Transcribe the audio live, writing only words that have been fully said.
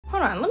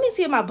Hold on, let me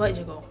see if my butt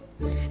jiggle.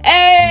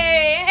 Hey!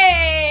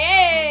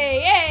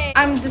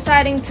 I'm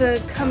deciding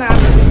to come out.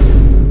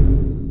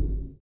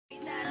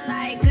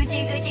 Like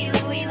Gucci,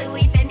 Louis,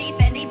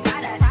 Fendi,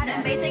 Prada.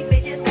 Them basic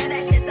bitches wear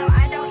that shit, so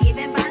I don't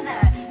even bother.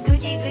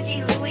 Gucci,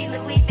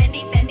 Louis,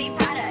 Fendi,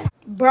 Prada.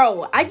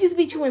 Bro, I just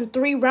beat you in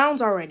 3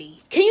 rounds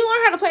already. Can you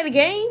learn how to play the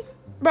game?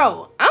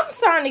 Bro, I'm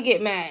starting to get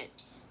mad.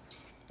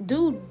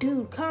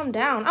 Dude, calm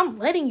down. I'm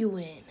letting you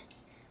win.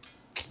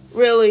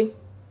 Really?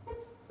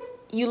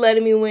 You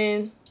letting me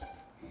win?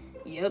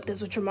 Yep,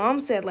 that's what your mom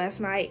said last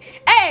night.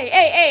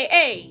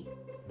 Hey!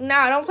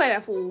 Nah, don't play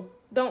that fool.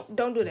 Don't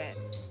do that.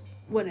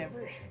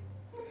 Whatever.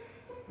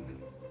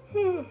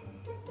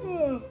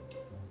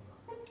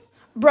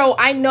 Bro,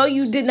 I know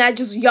you did not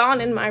just yawn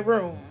in my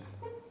room.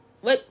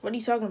 What are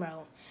you talking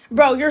about?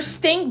 Bro, your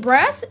stink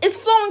breath is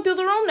flowing through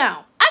the room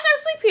now. I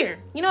gotta sleep here.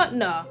 You know what?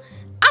 No.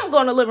 I'm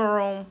going to the living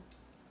room.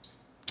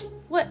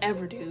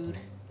 Whatever, dude.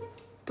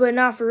 But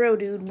not for real,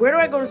 dude. Where do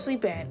I go to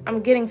sleep at?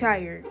 I'm getting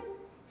tired.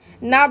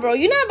 Nah, bro,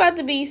 you're not about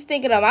to be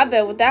stinking up my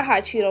bed with that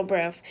hot Cheeto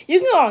breath. You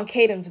can go on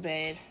Caden's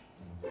bed.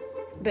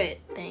 Bet,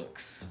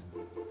 thanks.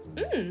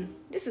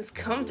 This is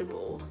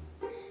comfortable.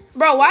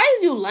 Bro, why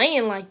is you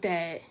laying like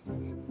that?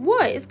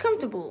 What? It's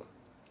comfortable.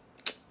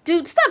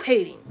 Dude, stop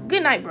hating.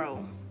 Good night,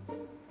 bro.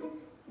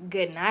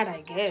 Good night,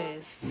 I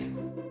guess.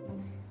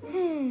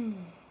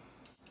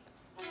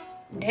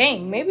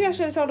 Dang, maybe I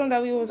should have told him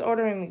that we was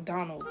ordering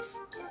McDonald's.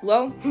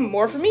 Well,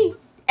 more for me.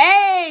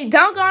 Hey,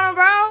 dunk on him,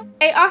 bro.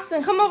 Hey,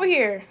 Austin, come over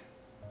here.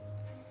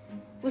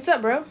 What's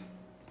up, bro?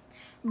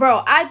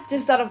 Bro, I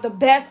just thought of the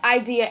best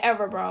idea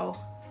ever, bro.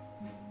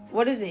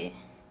 What is it?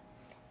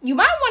 You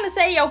might want to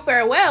say your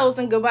farewells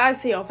and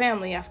goodbyes to your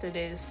family after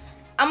this.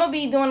 I'm gonna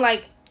be doing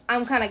like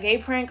I'm kind of gay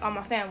prank on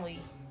my family.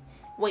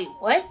 Wait,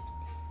 what?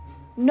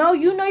 No,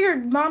 you know your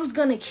mom's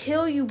gonna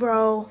kill you,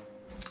 bro.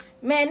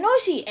 Man, no,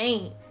 she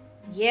ain't.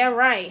 Yeah,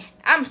 right.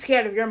 I'm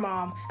scared of your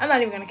mom. I'm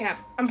not even gonna cap.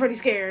 I'm pretty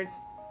scared.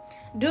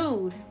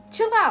 Dude,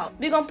 chill out.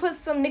 We're gonna put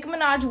some Nicki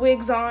Minaj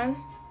wigs on.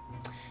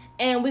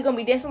 And we're gonna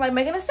be dancing like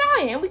Megan Thee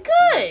Stallion. And we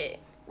good.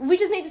 We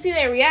just need to see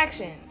their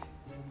reaction.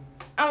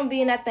 I'm gonna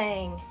be in that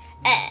thing.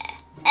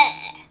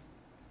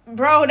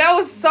 Bro, that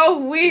was so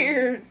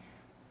weird.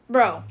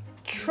 Bro,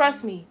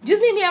 trust me.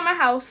 Just meet me at my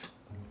house.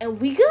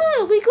 And we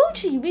good. We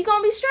Gucci. We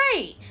gonna be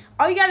straight.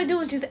 All you gotta do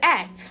is just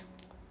act.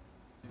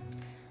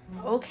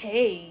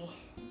 Okay.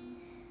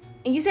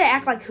 And you said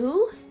act like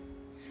who?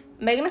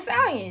 Megan Thee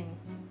Stallion.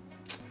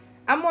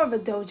 I'm more of a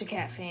Doja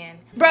Cat fan.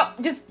 Bro,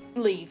 just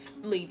leave.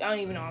 I don't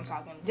even know what I'm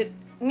talking. Just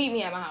meet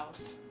me at my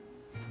house.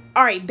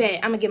 Alright, bet.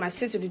 I'm gonna get my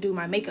sister to do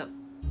my makeup.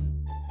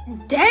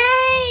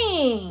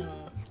 Dang!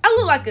 I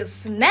look like a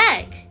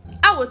snack.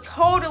 I would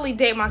totally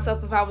date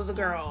myself if I was a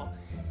girl.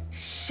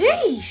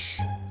 Sheesh.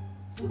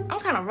 I'm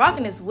kind of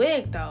rocking this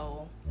wig,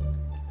 though.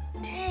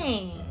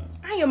 Dang.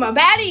 I am a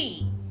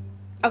baddie.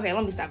 Okay,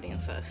 let me stop being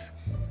sus.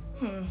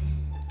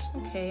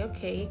 Okay.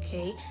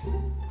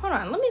 Hold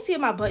on, let me see if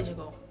my butt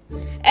jiggle.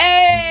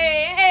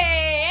 Hey,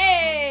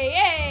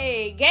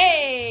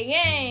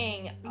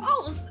 gang.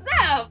 Oh,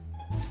 snap.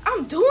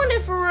 I'm doing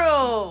it for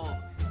real.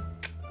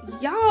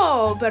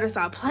 Y'all better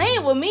stop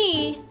playing with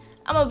me.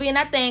 I'm gonna be in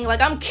that thing like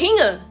I'm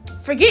Kinga.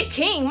 Forget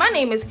King. My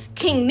name is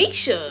King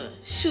Nisha.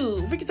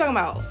 Shoot, what you talking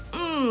about?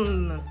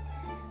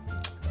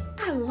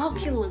 I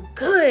low-key look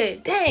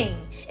good. Dang.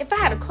 If I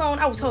had a clone,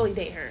 I would totally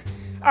date her.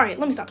 All right,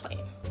 let me stop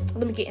playing.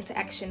 Let me get into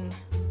action.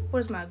 What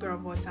does my girl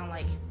voice sound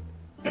like?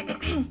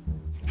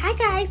 Hi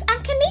guys,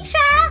 I'm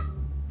Kanisha.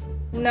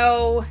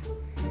 No,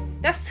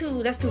 that's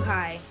too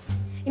high.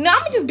 You know,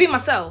 I'm gonna just be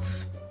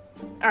myself.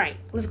 All right,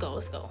 let's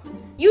go.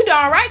 You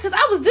darn right, because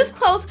I was this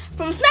close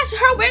from snatching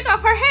her wig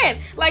off her head.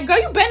 Like, girl,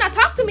 you better not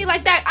talk to me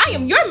like that. I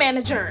am your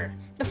manager,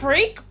 the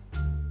freak.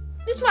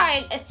 That's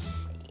why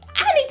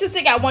I need to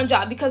stick at one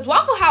job because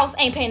Waffle House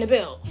ain't paying the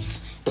bills.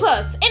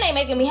 Plus, it ain't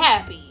making me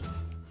happy.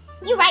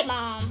 You right,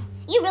 Mom.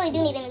 You really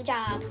do need a new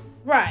job.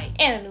 Right,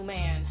 and a new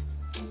man.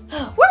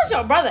 Where's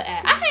your brother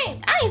at? I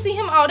ain't seen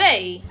him all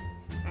day.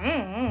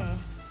 I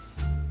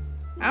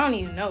don't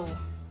even know.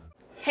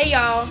 Hey,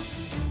 y'all.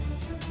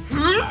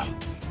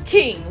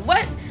 King,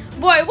 what?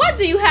 Boy, what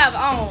do you have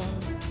on?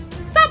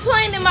 Stop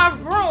playing in my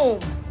room.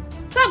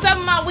 Stop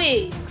grabbing my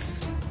wigs.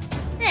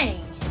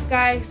 Dang.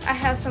 Guys, I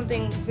have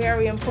something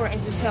very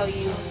important to tell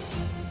you.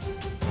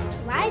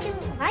 Why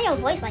your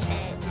voice like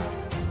that?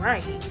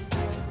 Right.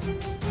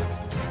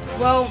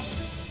 Well,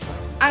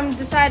 I'm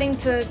deciding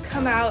to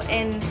come out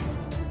and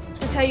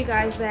to tell you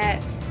guys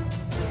that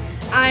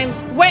I'm...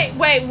 Wait.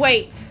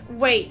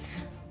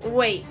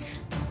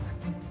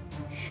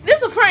 This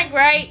is a prank,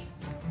 right?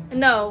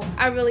 No,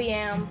 I really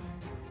am.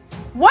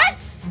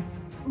 What?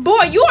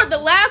 Boy, you are the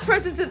last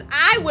person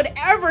I would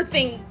ever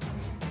think.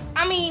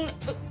 I mean,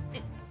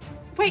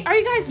 wait, are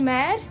you guys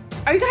mad?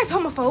 Are you guys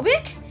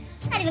homophobic?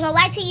 Not even gonna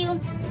lie to you.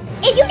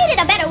 If you needed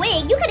a better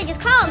wig, you could've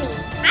just called me.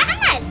 I'm not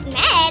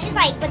mad. It's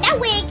like, but that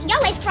wig, your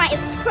lace front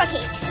is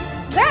crooked.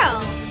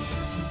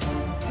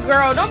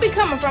 Girl, don't be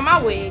coming from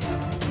my wig.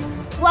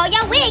 Well,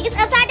 your wig is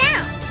upside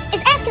down.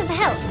 It's asking for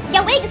help.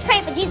 Your wig is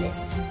praying for Jesus.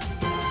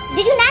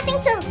 Did you not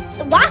think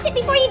to wash it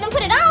before you even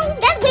put it on?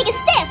 That wig is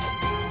stiff.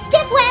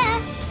 Stiff wear.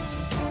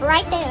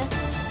 Right there.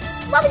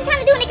 What was you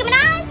trying to do, Nicki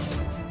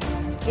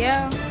Minaj?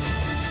 Yeah.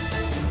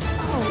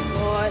 Oh,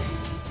 Lord.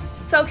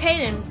 So,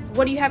 Kaden,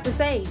 what do you have to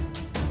say?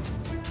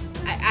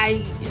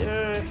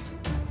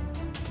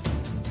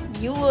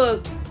 You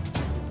look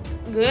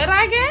good,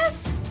 I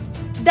guess?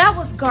 That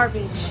was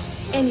garbage.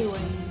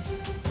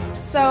 Anyways.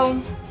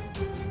 So,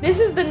 this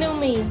is the new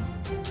me.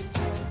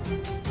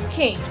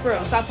 King, for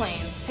real, stop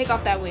playing. Take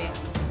off that wig.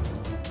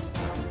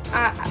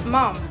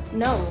 Mom,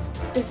 no.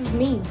 This is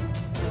me.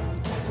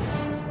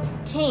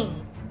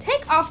 King,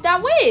 take off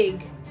that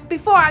wig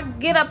before I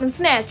get up and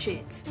snatch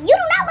it. You do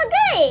not look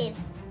good.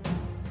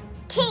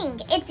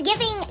 King, it's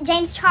giving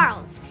James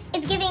Charles.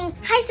 It's giving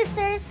Hi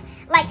Sisters.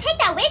 Like, take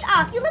that wig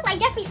off. You look like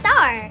Jeffree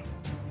Star.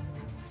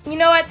 You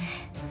know what?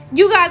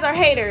 You guys are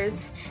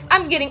haters.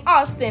 I'm getting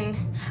Austin.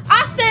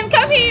 Austin,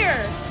 come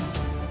here.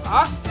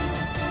 Austin?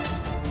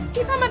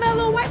 He's talking about that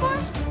little white boy?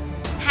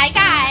 Hi,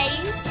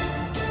 guys.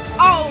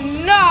 Oh,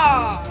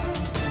 no.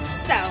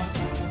 So,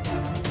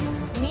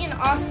 me and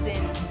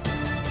Austin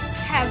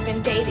have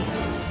been dating.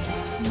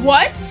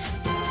 What?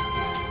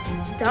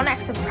 Don't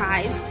act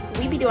surprised.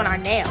 We be doing our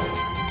nails.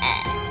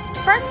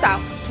 First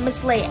off,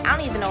 Miss Lay, I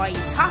don't even know why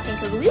you're talking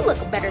because we look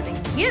better than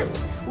you.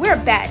 We're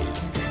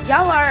baddies.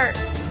 Y'all are...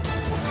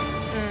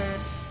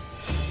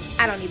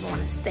 I don't even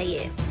want to say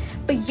it.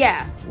 But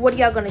yeah, what are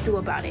y'all going to do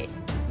about it?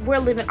 We're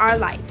living our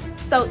life.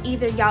 So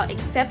either y'all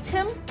accept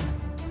him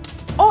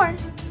or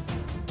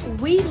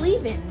we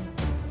leaving.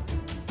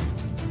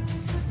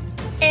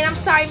 And I'm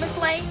sorry, Miss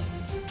Lay,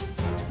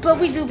 but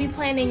we do be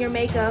playing in your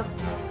makeup.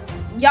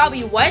 Y'all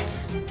be what?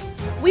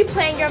 We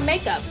playing your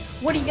makeup.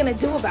 What are you going to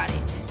do about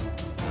it?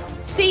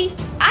 See,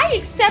 I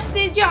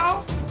accepted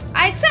y'all.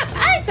 I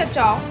accept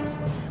y'all.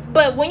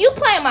 But when you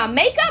play in my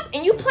makeup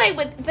and you play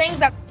with things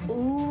that...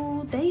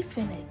 Ooh, they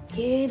finna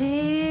get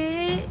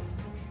it.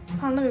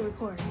 Hold on, let me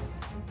record.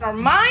 Or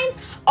mine?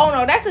 Oh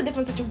no, that's a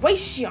different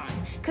situation.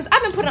 Because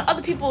I've been putting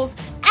other people's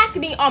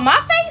acne on my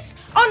face.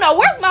 Oh no,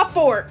 where's my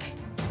fork?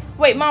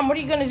 Wait, Mom, what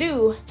are you gonna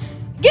do?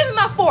 Give me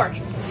my fork.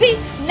 See,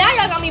 now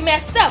y'all got me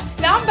messed up.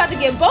 Now I'm about to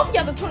give both of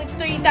y'all the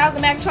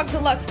 23,000 Mac Truck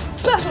Deluxe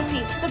Specialty,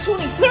 the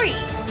 23.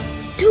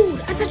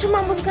 Dude, I thought your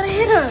mom wasn't gonna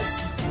hit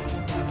us.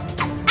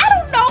 I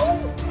don't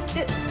know.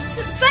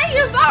 Say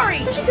you're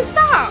sorry so she can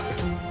stop.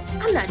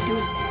 I'm not doing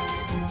that.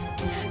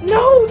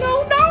 No.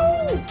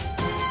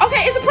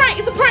 Okay, it's a prank.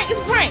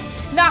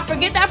 Nah,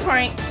 forget that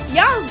prank.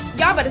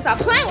 Y'all better stop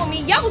playing with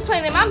me. Y'all was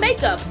playing in my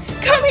makeup.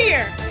 Come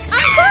here.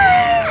 I'm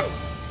sorry.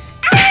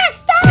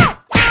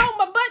 Stop. Ow,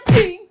 my butt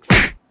cheeks.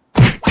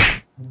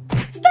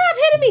 Stop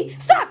hitting me.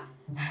 Stop.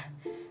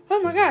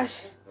 Oh my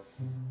gosh.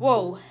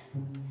 Whoa.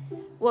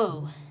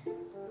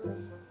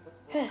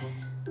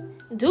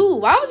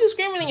 Dude, why was you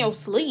screaming in your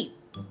sleep?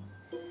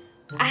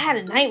 I had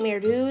a nightmare,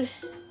 dude.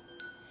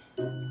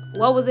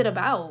 What was it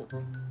about?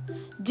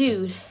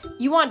 Dude,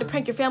 you wanted to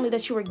prank your family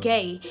that you were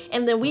gay,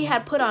 and then we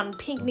had put on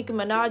pink Nicki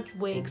Minaj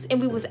wigs,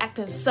 and we was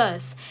acting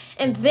sus.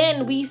 And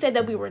then we said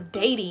that we were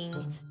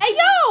dating. Hey,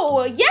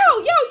 yo!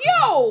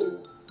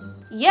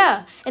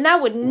 Yeah, and I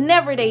would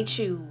never date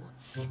you.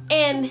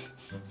 And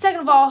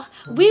second of all,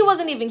 we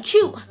wasn't even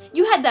cute.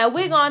 You had that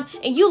wig on,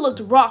 and you looked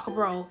rock,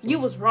 bro. You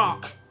was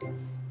rock.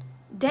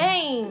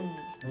 Dang.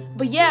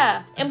 But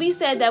yeah, and we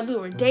said that we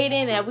were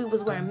dating, that we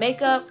was wearing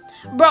makeup.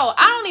 Bro,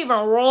 I don't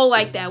even roll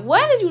like that.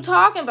 What is you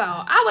talking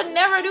about? I would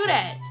never do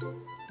that.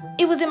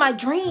 It was in my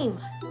dream.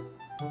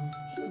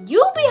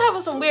 You be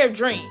having some weird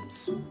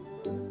dreams.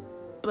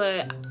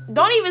 But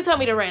don't even tell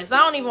me the rest. I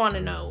don't even want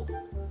to know.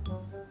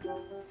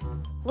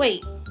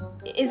 Wait,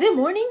 is it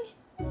morning?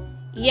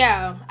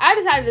 Yeah, I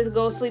decided to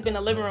go sleep in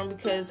the living room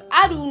because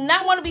I do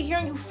not want to be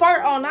hearing you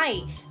fart all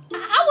night.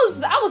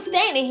 I was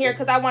staying in here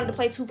because I wanted to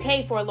play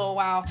 2K for a little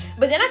while.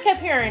 But then I kept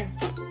hearing...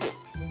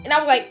 And I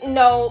was like,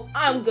 no,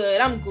 I'm good.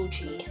 I'm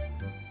Gucci.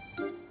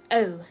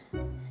 Oh.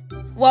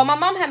 Well, my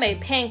mom had made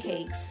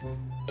pancakes.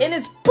 And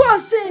it's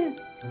bussin'.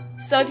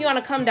 So if you want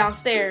to come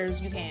downstairs,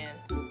 you can.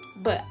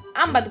 But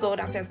I'm about to go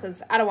downstairs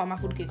because I don't want my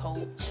food to get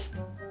cold.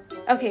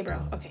 Okay,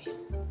 bro. Okay.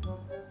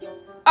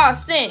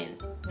 Austin.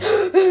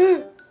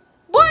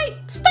 Boy,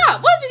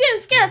 stop. What are you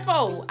getting scared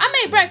for? I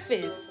made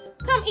breakfast.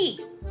 Come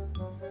eat.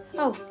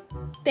 Oh,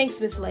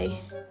 thanks, Miss Lay.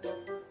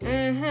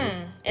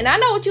 And I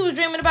know what you was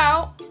dreaming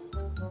about.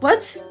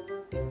 What?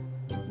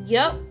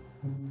 Yup,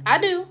 I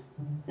do.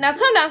 Now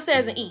come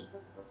downstairs and eat.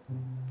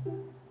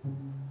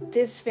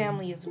 This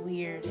family is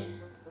weird.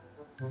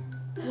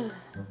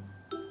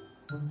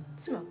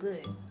 Smell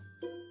good.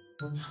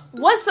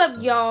 What's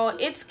up, y'all?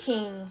 It's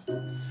King.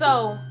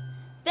 So,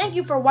 thank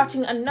you for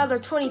watching another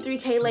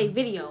 23K late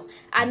video.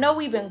 I know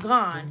we've been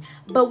gone,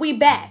 but we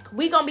back.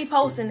 We gonna be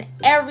posting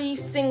every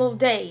single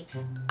day.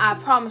 I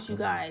promise you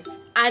guys.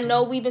 I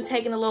know we've been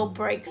taking a little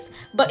breaks,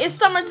 but it's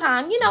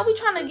summertime. You know, we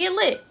trying to get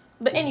lit.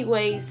 But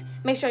anyways,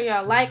 make sure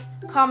y'all like,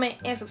 comment,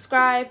 and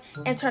subscribe,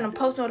 and turn them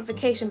post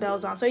notification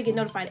bells on so you get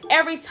notified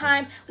every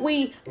time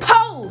we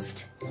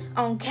post.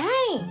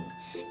 Okay.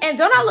 And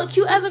don't I look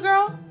cute as a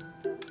girl?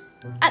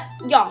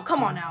 Y'all,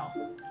 come on now.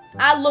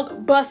 I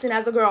look busting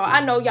as a girl.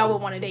 I know y'all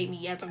would want to date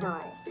me as a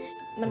girl.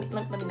 Let me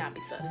not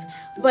be sus.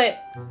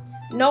 But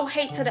no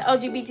hate to the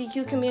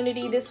LGBTQ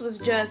community. This was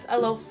just a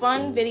little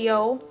fun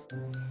video.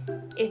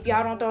 If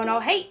y'all don't throw no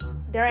hate,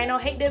 there ain't no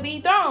hate to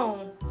be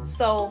thrown.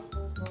 So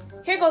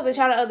here goes the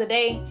shout out of the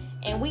day,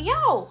 and we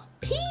out.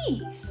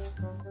 Peace.